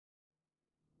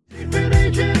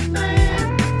agent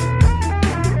man.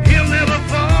 He'll never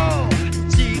fall.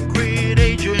 Secret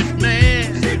agent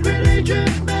man. Secret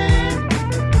agent man.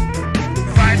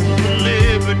 Fighting for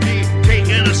liberty,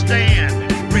 taking a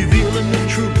stand, revealing the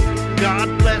truth.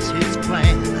 God bless his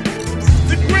plan.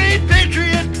 The great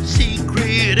patriot,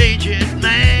 secret agent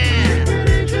man.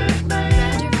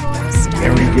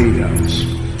 Harry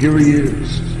Gatehouse. Here he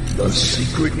is, the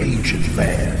secret agent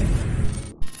man.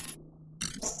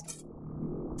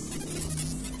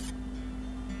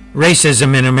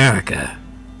 Racism in America.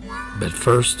 But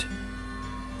first,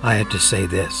 I have to say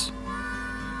this.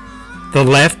 The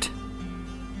left,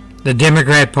 the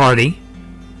Democrat Party,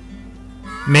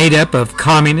 made up of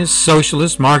communists,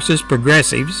 socialists, Marxists,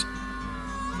 progressives,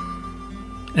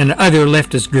 and other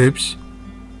leftist groups,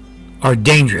 are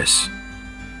dangerous.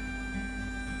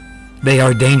 They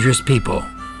are dangerous people.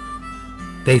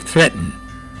 They threaten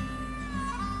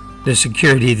the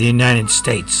security of the United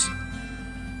States.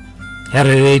 How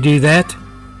do they do that?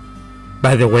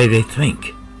 By the way they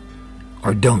think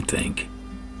or don't think.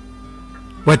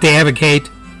 What they advocate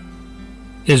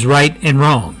is right and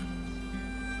wrong.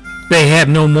 They have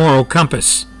no moral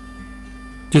compass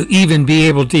to even be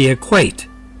able to equate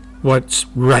what's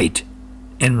right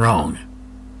and wrong.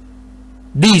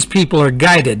 These people are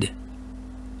guided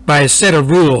by a set of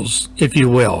rules, if you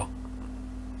will,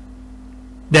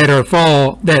 that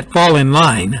fall in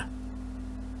line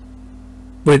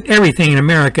with everything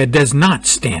America does not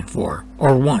stand for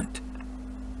or want.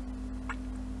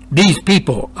 These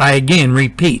people, I again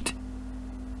repeat,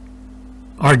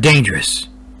 are dangerous.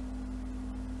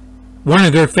 One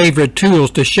of their favorite tools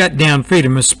to shut down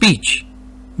freedom of speech,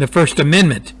 the First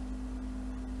Amendment,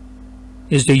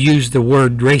 is to use the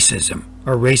word racism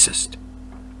or racist.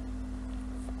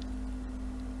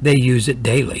 They use it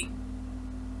daily.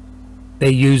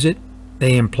 They use it,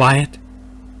 they imply it,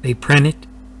 they print it,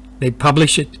 they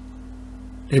publish it,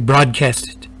 they broadcast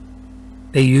it.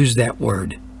 They use that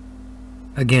word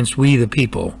against we the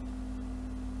people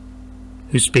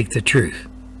who speak the truth.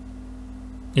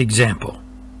 Example.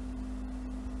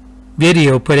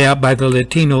 Video put out by the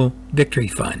Latino Victory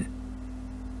Fund.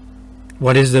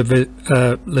 What is the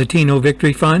Latino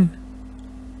Victory Fund?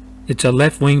 It's a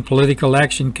left-wing political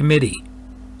action committee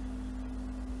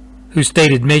whose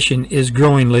stated mission is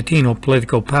growing Latino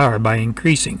political power by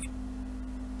increasing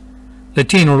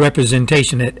Latino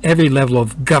representation at every level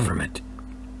of government,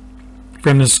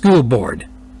 from the school board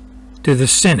to the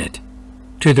Senate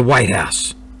to the White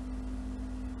House.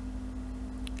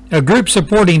 A group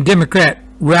supporting Democrat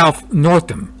Ralph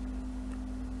Northam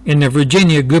in the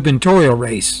Virginia gubernatorial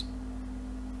race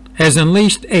has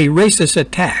unleashed a racist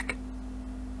attack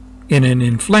in an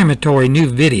inflammatory new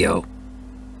video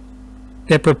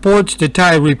that purports to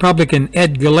tie Republican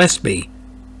Ed Gillespie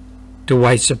to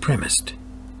white supremacist.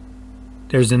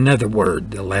 There's another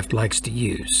word the left likes to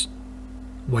use: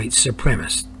 white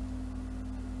supremacist,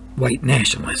 white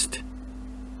nationalist.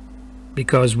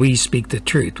 Because we speak the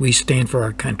truth. We stand for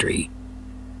our country.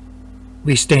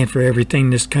 We stand for everything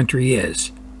this country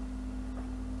is.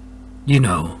 You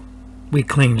know, we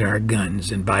cling to our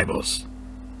guns and Bibles.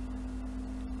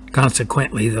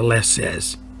 Consequently, the left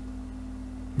says,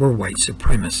 we're white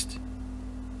supremacists.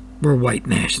 We're white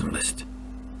nationalists.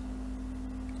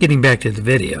 Getting back to the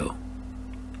video.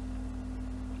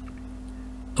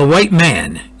 A white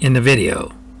man in the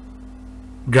video,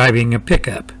 driving a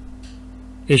pickup,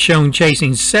 is shown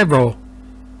chasing several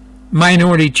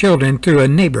minority children through a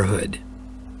neighborhood.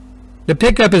 The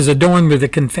pickup is adorned with a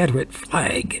Confederate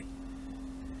flag,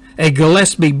 a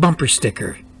Gillespie bumper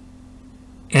sticker,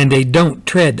 and a "Don't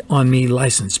Tread on Me"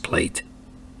 license plate.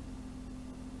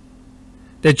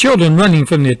 The children running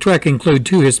from the truck include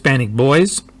 2 Hispanic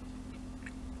boys,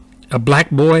 a black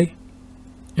boy,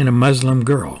 and a Muslim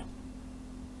girl.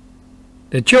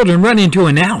 The children run into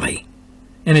an alley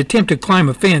and attempt to climb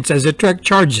a fence as the truck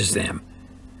charges them.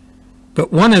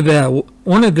 But one of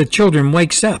the children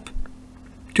wakes up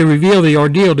to reveal the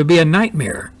ordeal to be a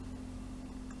nightmare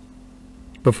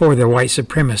before the white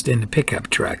supremacist in the pickup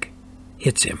truck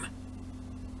hits him.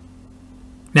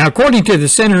 Now, according to the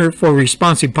Center for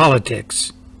Responsive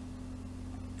Politics,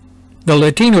 the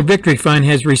Latino Victory Fund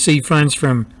has received funds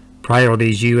from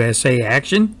Priorities USA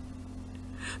Action,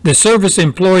 the Service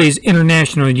Employees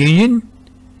International Union,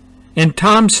 and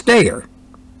Tom Steyer,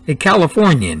 a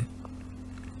Californian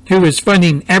who is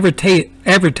funding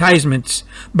advertisements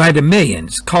by the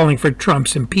millions calling for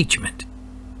Trump's impeachment.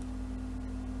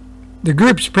 The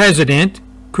group's president,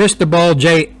 Cristobal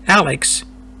J. Alex,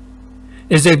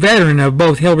 is a veteran of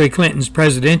both Hillary Clinton's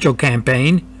presidential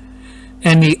campaign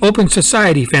and the Open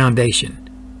Society Foundation,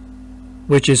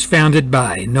 which is founded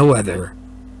by no other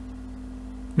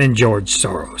than George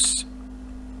Soros.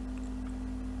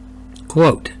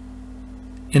 Quote,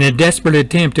 in a desperate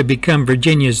attempt to become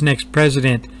Virginia's next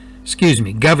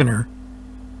governor,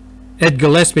 Ed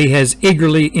Gillespie has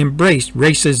eagerly embraced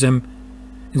racism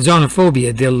and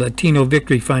xenophobia, the Latino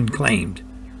Victory Fund claimed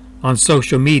on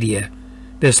social media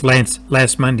this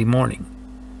last Monday morning.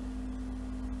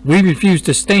 We refuse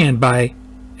to stand by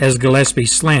as Gillespie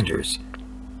slanders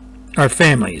our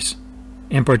families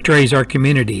and portrays our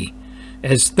community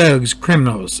as thugs,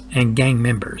 criminals, and gang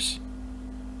members.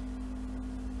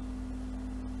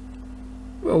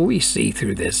 Well, we see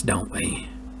through this, don't we?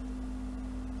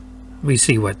 We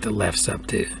see what the left's up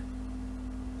to.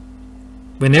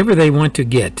 Whenever they want to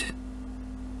get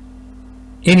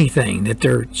anything that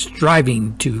they're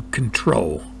striving to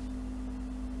control,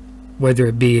 whether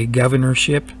it be a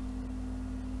governorship,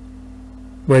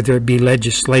 whether it be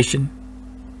legislation,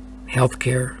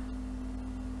 healthcare,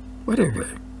 whatever,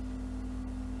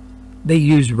 they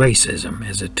use racism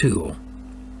as a tool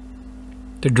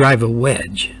to drive a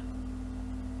wedge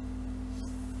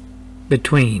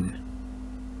between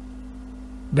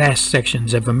vast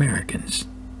sections of Americans.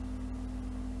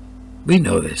 We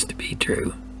know this to be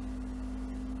true.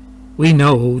 We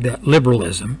know that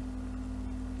liberalism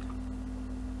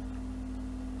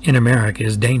in America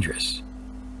is dangerous.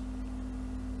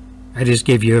 I just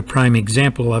gave you a prime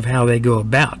example of how they go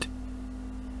about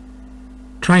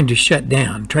trying to shut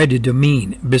down, try to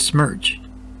demean, besmirch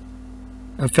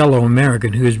a fellow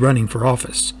American who is running for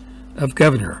office of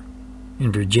governor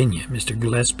in Virginia, Mr.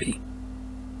 Gillespie.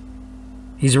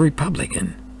 He's a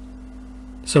Republican,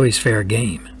 so he's fair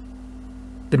game.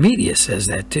 The media says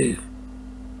that too.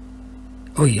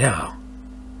 Oh yeah,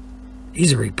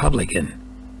 he's a Republican.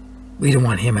 We don't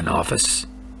want him in office.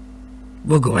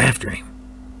 We'll go after him.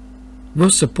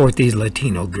 We'll support these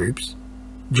Latino groups,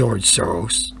 George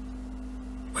Soros,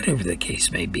 whatever the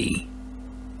case may be,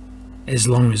 as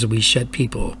long as we shut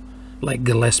people like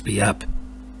Gillespie up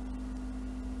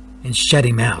and shut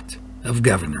him out of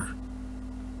governor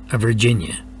of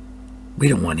Virginia. We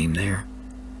don't want him there.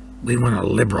 We want a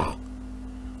liberal.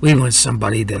 We want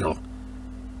somebody that'll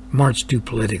march to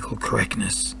political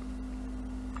correctness.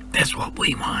 That's what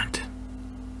we want.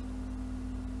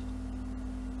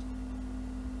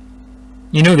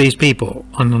 You know, these people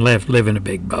on the left live in a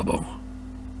big bubble.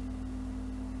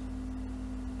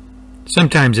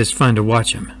 Sometimes it's fun to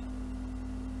watch them,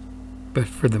 but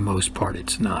for the most part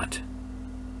it's not.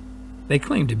 They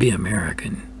claim to be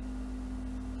American.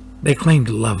 They claim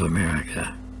to love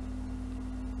America.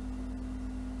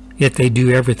 Yet they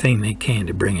do everything they can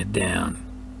to bring it down.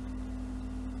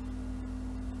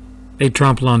 They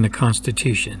trample on the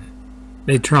Constitution.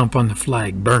 They tromp on the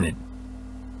flag, burn it.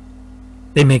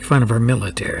 They make fun of our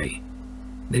military.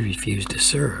 They refuse to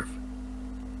serve.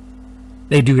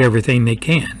 They do everything they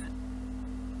can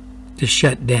to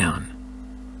shut down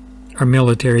our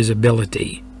military's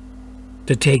ability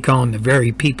to take on the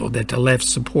very people that the left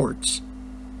supports.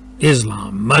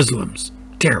 Islam, Muslims,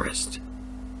 terrorists.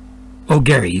 Oh,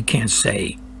 Gary, you can't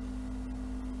say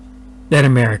that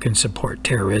Americans support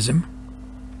terrorism.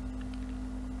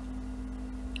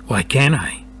 Why can't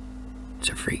I? It's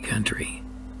a free country.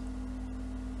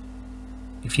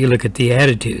 If you look at the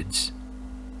attitudes,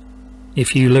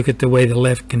 if you look at the way the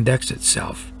left conducts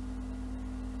itself,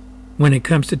 when it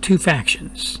comes to two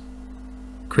factions,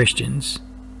 Christians,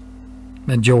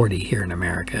 majority here in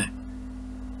America,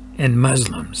 and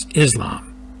Muslims,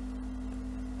 Islam,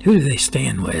 who do they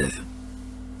stand with?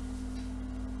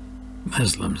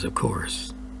 Muslims, of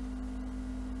course.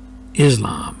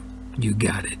 Islam, you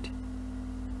got it.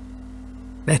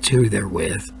 That's who they're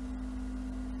with.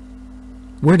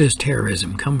 Where does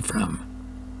terrorism come from?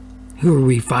 Who are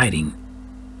we fighting?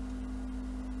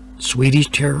 Swedish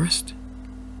terrorists?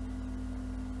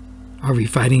 Are we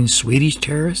fighting Swedish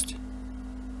terrorists?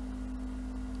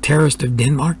 Terrorists of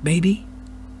Denmark, maybe?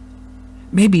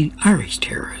 Maybe Irish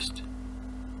terrorists.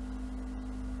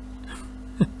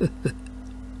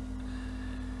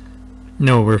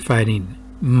 No, we're fighting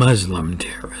Muslim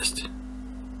terrorists.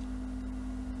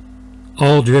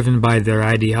 All driven by their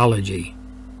ideology,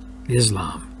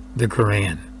 Islam, the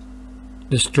Quran.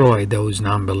 Destroy those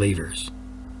non-believers,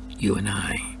 you and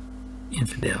I,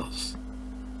 infidels.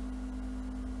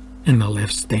 And the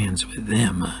left stands with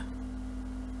them.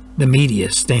 The media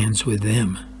stands with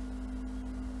them.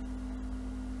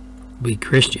 We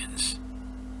Christians,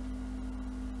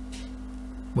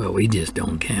 well, we just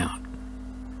don't count.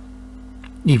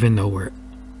 Even though we're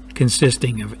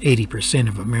consisting of 80%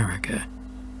 of America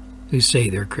who say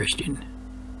they're Christian.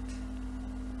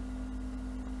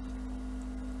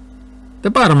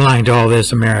 The bottom line to all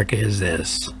this, America, is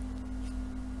this.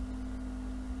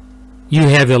 You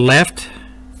have the left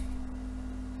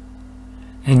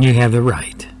and you have the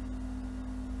right.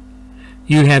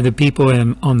 You have the people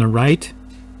on the right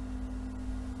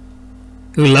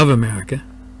who love America,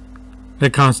 the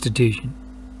Constitution,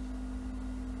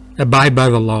 abide by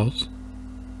the laws,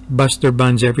 bust their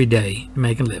buns every day to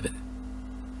make a living.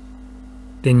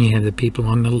 Then you have the people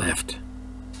on the left.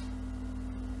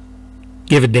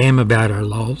 Give a damn about our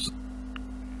laws.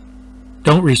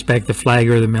 Don't respect the flag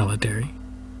or the military.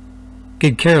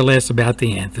 Could care less about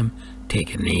the anthem.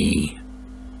 Take a knee.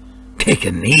 Take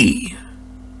a knee.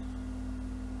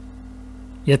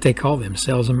 Yet they call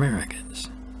themselves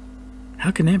Americans. How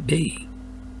can that be?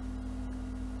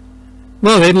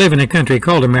 Well, they live in a country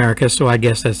called America, so I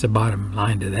guess that's the bottom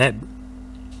line to that.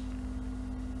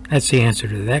 That's the answer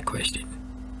to that question.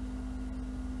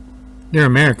 They're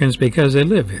Americans because they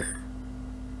live here.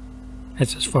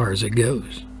 That's as far as it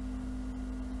goes.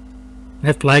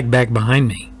 That flag back behind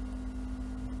me,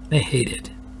 they hate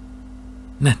it.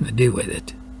 Nothing to do with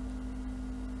it.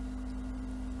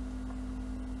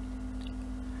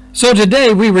 So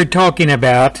today we were talking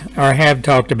about, or have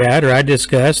talked about, or I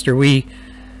discussed, or we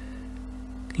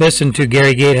listened to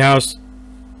Gary Gatehouse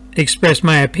express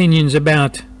my opinions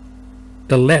about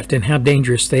the left and how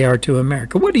dangerous they are to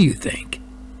America. What do you think?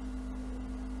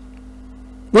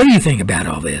 What do you think about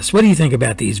all this? What do you think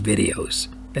about these videos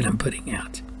that I'm putting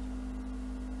out?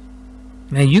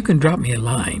 Now you can drop me a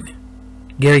line,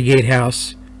 Gary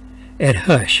Gatehouse at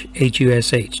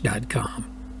hush.com.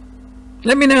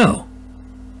 Let me know.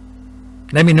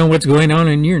 Let me know what's going on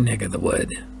in your neck of the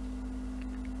wood.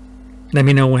 Let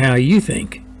me know how you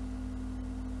think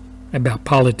about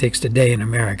politics today in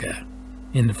America,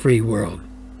 in the free world.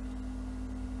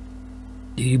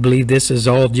 Do you believe this is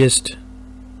all just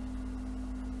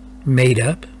made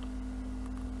up?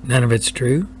 None of it's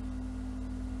true?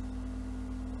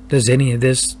 Does any of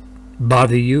this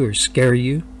bother you or scare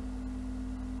you?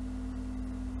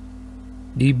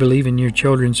 Do you believe in your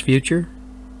children's future?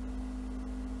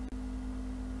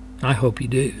 I hope you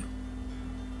do.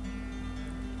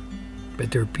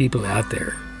 But there are people out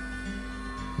there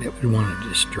that would want to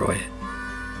destroy it.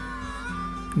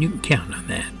 You can count on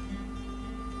that.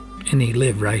 And they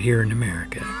live right here in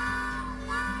America.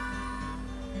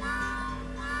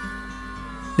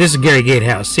 This is Gary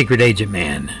Gatehouse, Secret Agent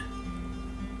Man.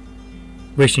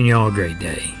 Wishing you all a great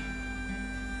day.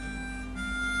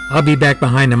 I'll be back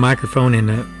behind the microphone and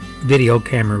the video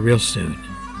camera real soon.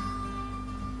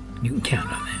 You can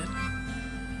count on that.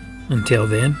 Until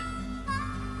then,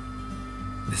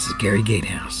 this is Gary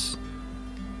Gatehouse.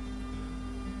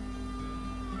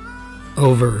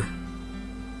 Over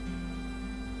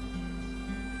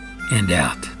and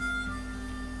out.